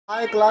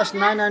Hi class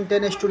 9 and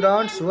 10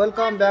 students,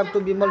 welcome back to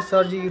Bimal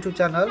Sarji YouTube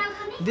channel.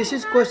 This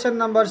is question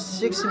number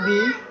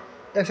 6b,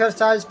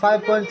 exercise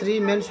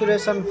 5.3,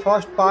 mensuration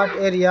first part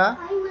area.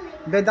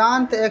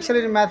 Vedanta excel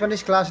in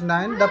mathematics class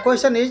 9. The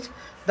question is,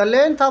 the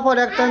length of a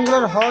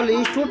rectangular hall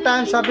is 2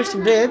 times of its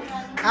breadth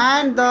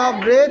and the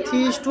breadth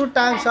is 2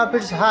 times of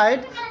its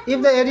height.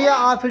 If the area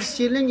of its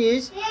ceiling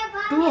is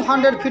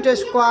 200 feet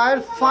square,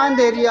 find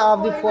the area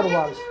of the four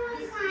walls.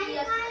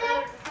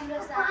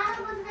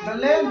 The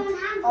length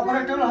of a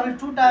rectangle hall is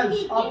 2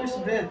 times of its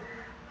breadth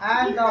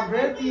and the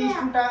breadth is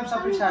 2 times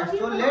of its height.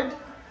 So let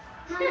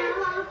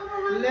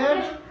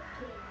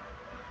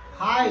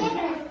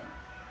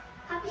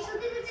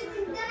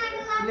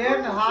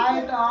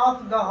height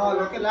of the hall,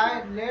 okay,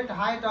 let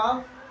height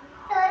of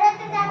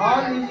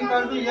hall is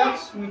equal to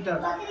x meter.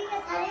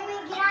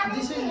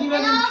 This is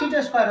given in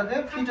feet square,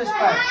 okay, feet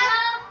square.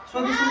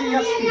 So this will be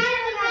x feet.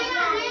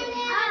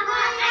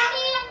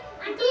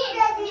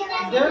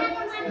 Then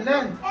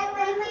length.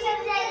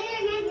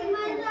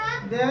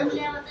 Then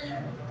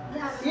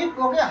if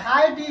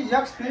height is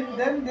x feet,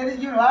 then there is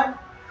given what?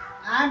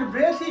 And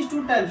breadth is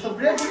 2 times. So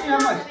breadth is how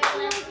much?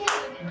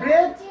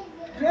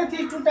 Breadth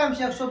is 2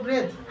 times x. So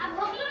breadth is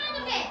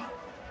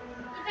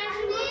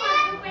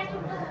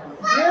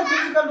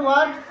equal to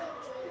what?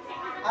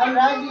 I will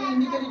write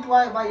indicate it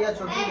by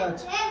h. Okay,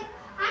 h.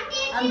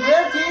 And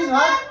breadth is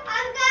what?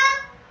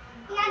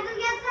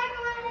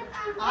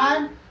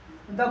 And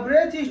the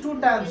breadth is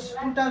 2 times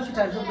its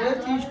height. So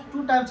breadth is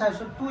 2 times height.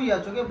 So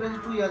 2h. Okay, breadth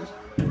is 2h.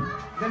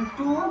 Then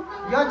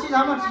 2h is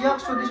how much?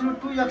 X. So this will be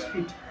 2x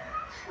feet.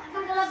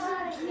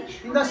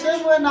 In the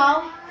same way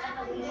now,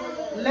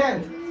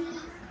 length.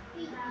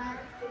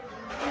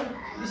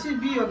 This is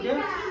b.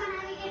 Okay.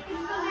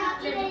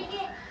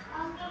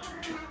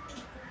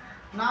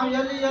 Now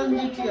L is L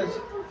GTH.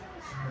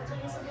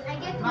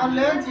 Now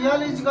length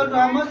L is equal to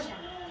how much?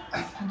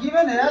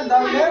 Given here, the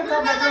length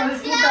of the rectangle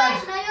is 2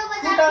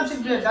 times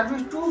its breadth. That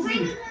means 2b,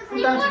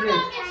 2 times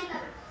breadth.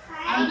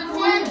 And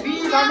 2b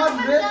is how much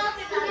breadth?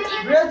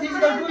 Breadth is equal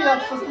to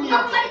x, so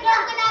 2x.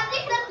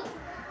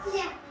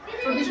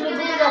 So this will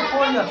be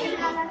 4x.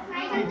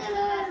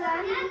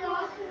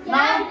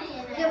 Now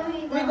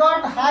we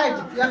got height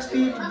x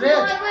feet,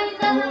 breadth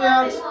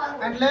 2x,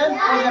 and length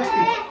 4x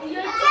feet.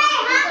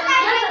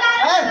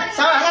 Hey,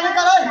 hala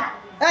nikal.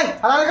 Hey,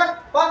 hala nikal.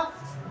 What?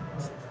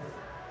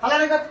 Hala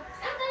nikal.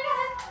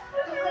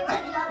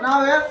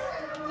 Now here,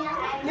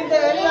 if the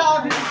area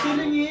of the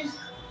ceiling is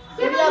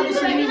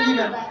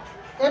given.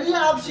 Area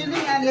of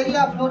ceiling and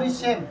area of floor is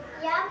same.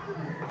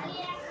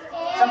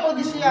 Suppose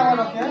this is our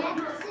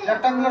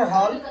rectangular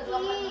hall.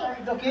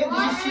 Okay,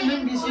 this is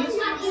ceiling, this is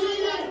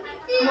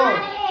floor.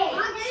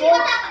 So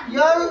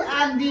L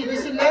and B,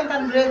 this is length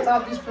and breadth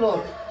of this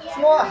floor.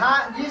 So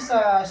this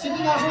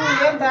ceiling also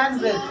length and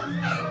breadth.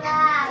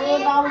 So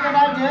now we can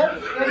write here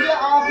area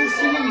of the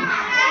ceiling.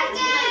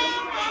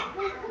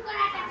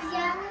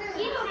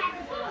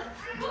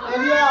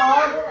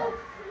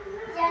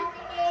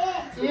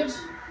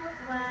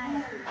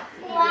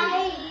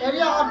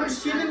 Area of its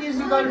ceiling is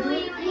equal to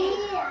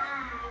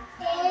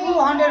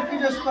 200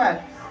 feet square.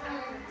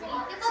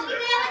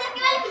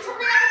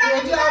 The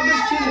area of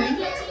its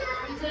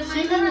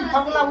ceiling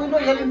formula we know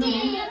L into B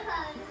is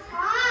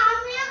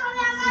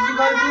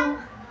equal to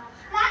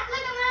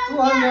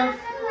 200.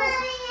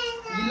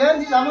 The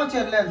length is how much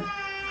here? Length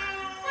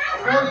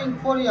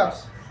 4x.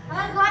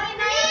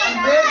 And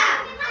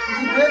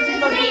breadth is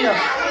equal to x.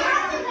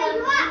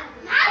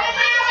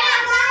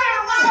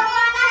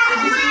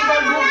 This is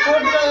equal to 4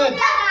 by 8.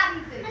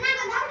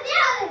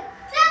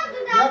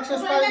 X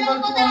square is equal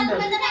to 200.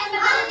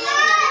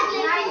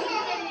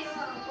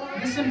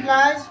 This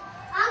implies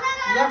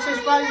x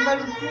square is equal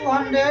to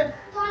 200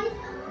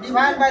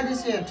 divided by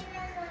this 8.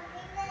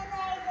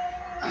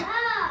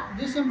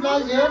 This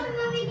implies here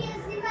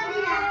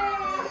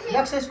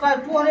x square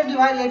 200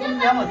 divided 8 will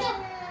be how much?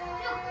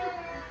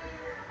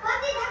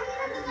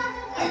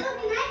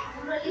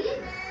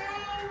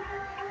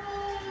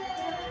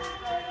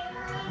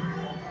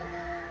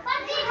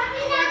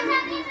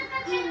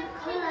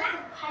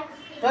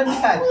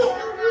 $25.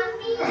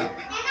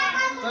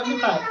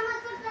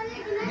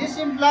 This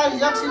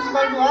implies x is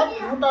equal to what?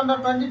 Root under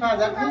 25.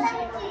 That means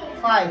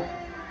 5.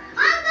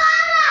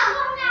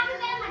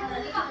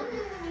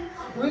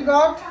 We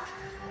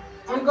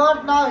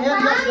got now here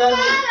x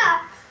value.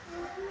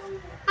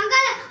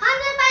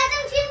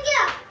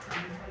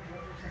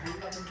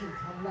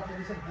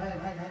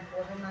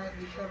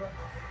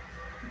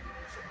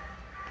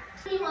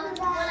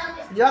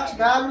 X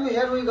value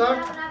here we got.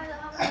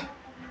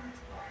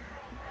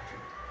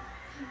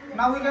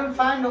 Now we can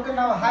find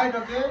now height,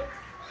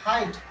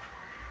 height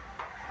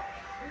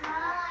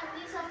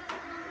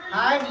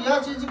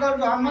h is equal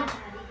to how much?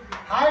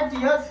 Height h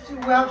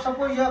we have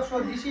suppose x, so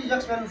this is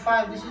x value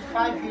 5, this is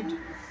 5 feet.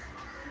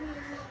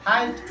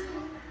 Height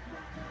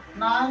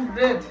 9,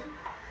 breadth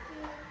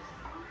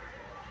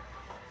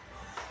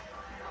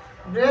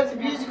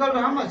b is equal to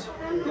how much?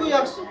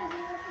 2x.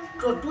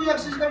 So 2x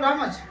is equal to how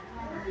much?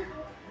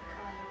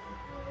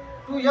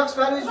 2x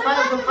value is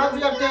 5, so 5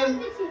 is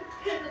 10.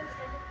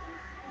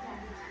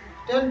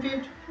 10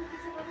 feet.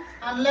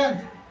 And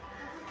length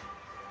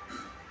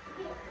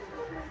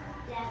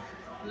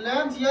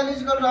L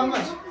is equal to how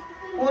much?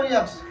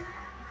 4x.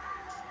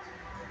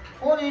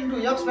 4 into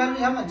x value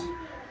is how much?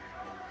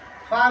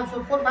 5.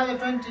 So 4 5 is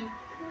 20.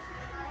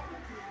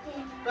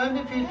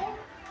 20 feet.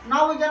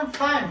 Now we can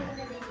find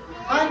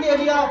the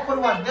area of 4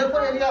 walls.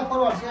 Therefore area of 4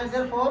 walls. Yes,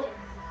 therefore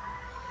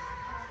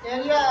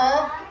area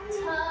of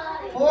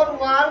 4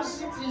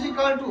 walls is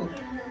equal to,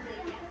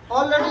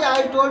 already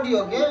I told you,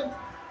 okay,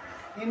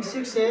 in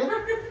 6a,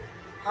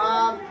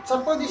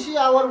 suppose this is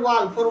our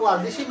wall, 4 wall,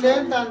 this is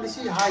length and this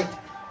is height.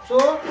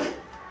 So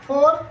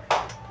for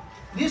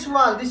this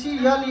wall, this is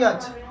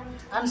LH,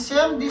 and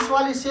same this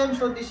wall is same,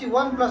 so this is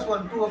 1 plus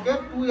 1, 2, okay,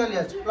 2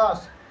 LH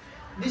plus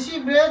this is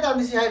breadth and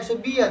this is height, so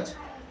BH,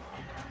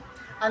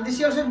 and this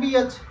is also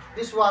BH,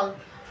 this wall,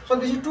 so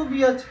this is 2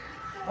 BH.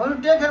 When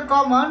you take here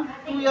common,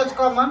 2H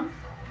common,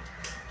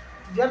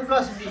 L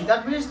plus B,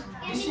 that means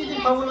this is the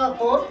formula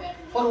for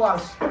 4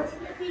 walls.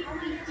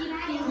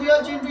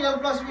 2H into L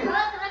plus B.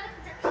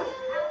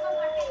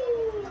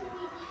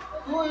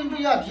 2 into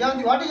H.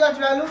 What is H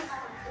value?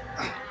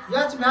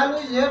 H value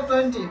is here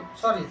 20.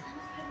 Sorry.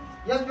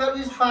 H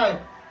value is 5.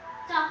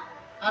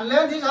 And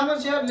length is how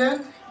much here?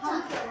 Length?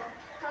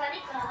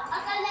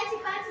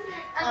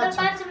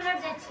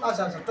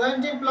 Achha.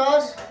 20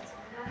 plus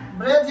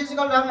breadth is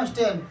equal to how much?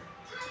 10.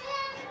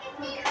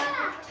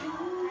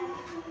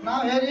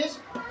 Now here is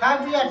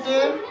 5 to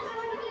 10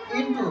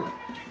 into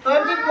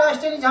 20 plus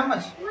 10 is how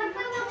much?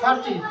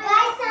 30.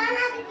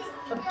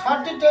 So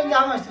 30 10 is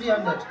how much?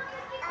 300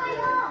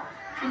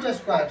 feet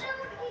square.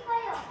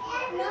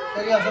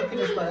 Area of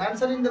feet square.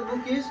 Answer in the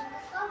book is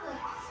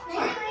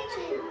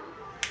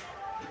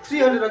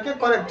 300. Okay,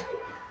 correct.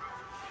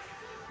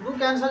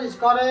 Book answer is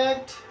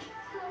correct.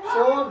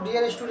 So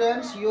dear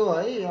students, यो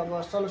है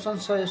अब solution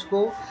छ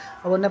यसको।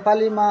 अब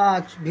नेपालीमा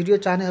video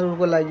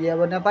चाहनेहरुको लागि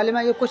अब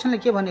नेपालीमा यो क्वेशनले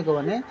के भनेको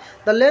भने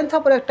the length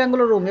of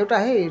rectangular room, एउटा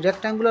है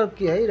रेक्टेंगुलर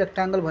के है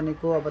रेक्टेंगल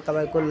भनेको अब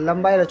तपाईको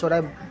लम्बाई र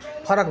चौडाई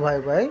फरक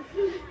भएको है।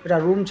 एउटा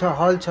रूम छ,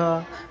 हल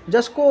छ,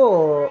 जसको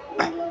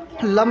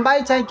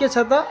लम्बाई चाहिँ के छ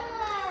त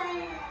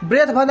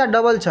ब्रेथ भन्दा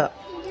डबल छ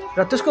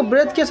र त्यसको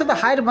ब्रेथ के छ त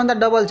हाइट भन्दा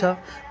डबल छ।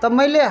 त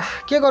मैले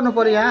के गर्नु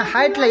पर्यो, यहाँ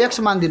हाइटलाई x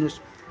मान दिनुस्।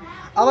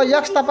 अब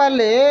x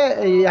तपाईले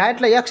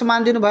हाइटलाई x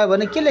मान दिनु भयो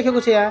भने के लेखेको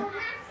छ यहाँ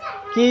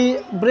कि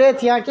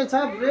ब्रेथ, यहाँ के छ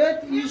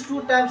ब्रेथ इज 2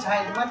 टाइम्स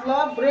हाइट,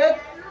 मतलब ब्रेथ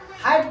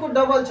हाइट को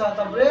डबल छ।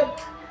 त ब्रेथ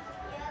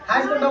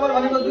हाइट को डबल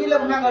भनेको 2 ले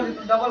गुणा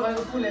गर्दिनु, डबल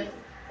भनेको 2 ले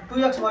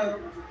 2x भयो।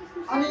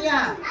 अनि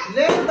यहाँ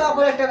लेन्थ अफ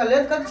रेक्टेंगल,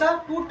 लेन्थ कति छ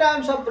 2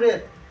 टाइम्स अफ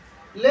ब्रेथ,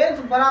 लेन्थ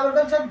बराबर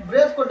कति छ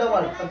ब्रेथ को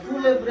डबल। त 2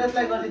 ले ब्रेथ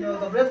लाई गर्दिनु हो,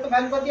 त ब्रेथ को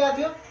भ्यालु कति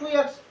आथ्यो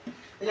 2x।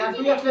 यहाँ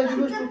 2x ले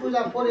दिनुस्, 2 2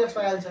 जा 4x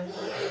भइहाल्छ।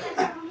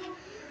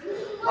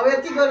 अब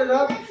यति गरेर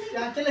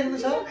यहाँ के लेखेको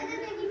छ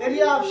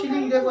एरिया अफ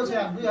सिलिङ दिएको छ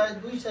यहाँ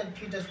 2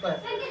 फिट स्क्वायर।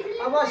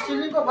 अब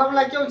सिलिङ को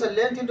फर्मुला के हुन्छ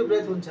लेन्थ इन्टु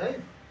ब्रेथ हुन्छ है,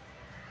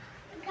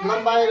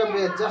 लम्बाई र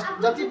ब्रेथ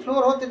जति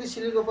फ्लोर हो त्यति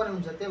सिलिङ को पनि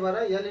हुन्छ। त्यही भएर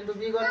L इन्टु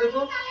B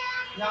गर्दिएको,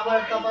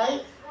 यहाँबाट तपाई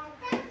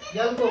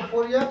L को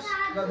 4x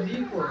र B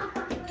को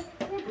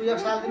 2x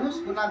हाल्दिनुस्,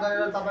 गुणा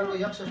गरेर तपाईको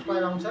x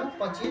स्क्वायर आउँछ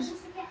 25।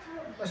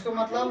 यसको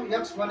मतलब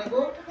x भनेको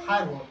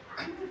 5 हो।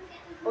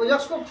 अब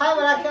x को 5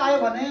 राखे आयो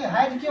भने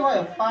हाइट के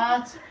भयो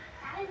 5,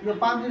 यो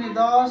 5 दुनी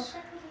 10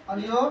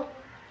 अनि यो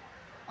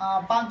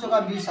 5 चौका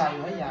 20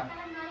 आयो है, यहाँ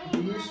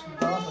 20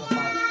 10 र 5।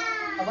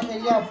 अब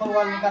एरिया अफ 4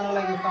 वाल निकाल्नको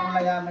लागि फर्मुला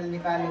यहाँ मैले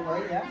निकालेको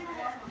है, यहाँ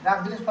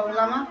राख्दिनुस्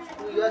फर्मुलामा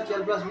 2h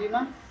L plus B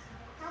मा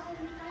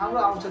हाम्रो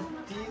आउँछ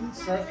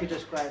 300 fit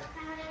square.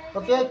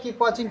 Okay,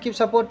 keep watching, keep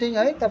supporting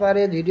है।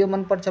 तपाईहरुले भिडियो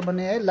मन पर्छ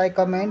भने है लाइक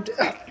कमेन्ट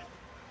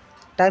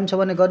टाइम छ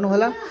भने गर्नु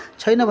होला,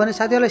 छैन भने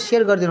साथीहरुलाई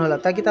शेयर गरिदिनु होला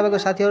ताकि तपाईको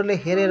साथीहरुले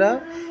हेरेर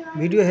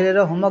भिडियो हेरेर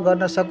होमवर्क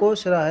गर्न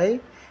सकोस् र है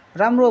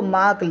राम्रो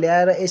मार्क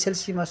ल्याएर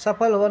एसएलसी मा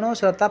सफल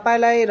बनोस् र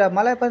तपाईलाई र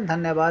मलाई पनि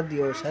धन्यवाद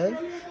दियोस् है।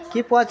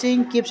 Keep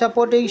watching, keep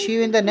supporting, C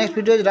you in the next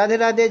videos. Radhe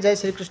Radhe, जय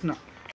श्री कृष्ण।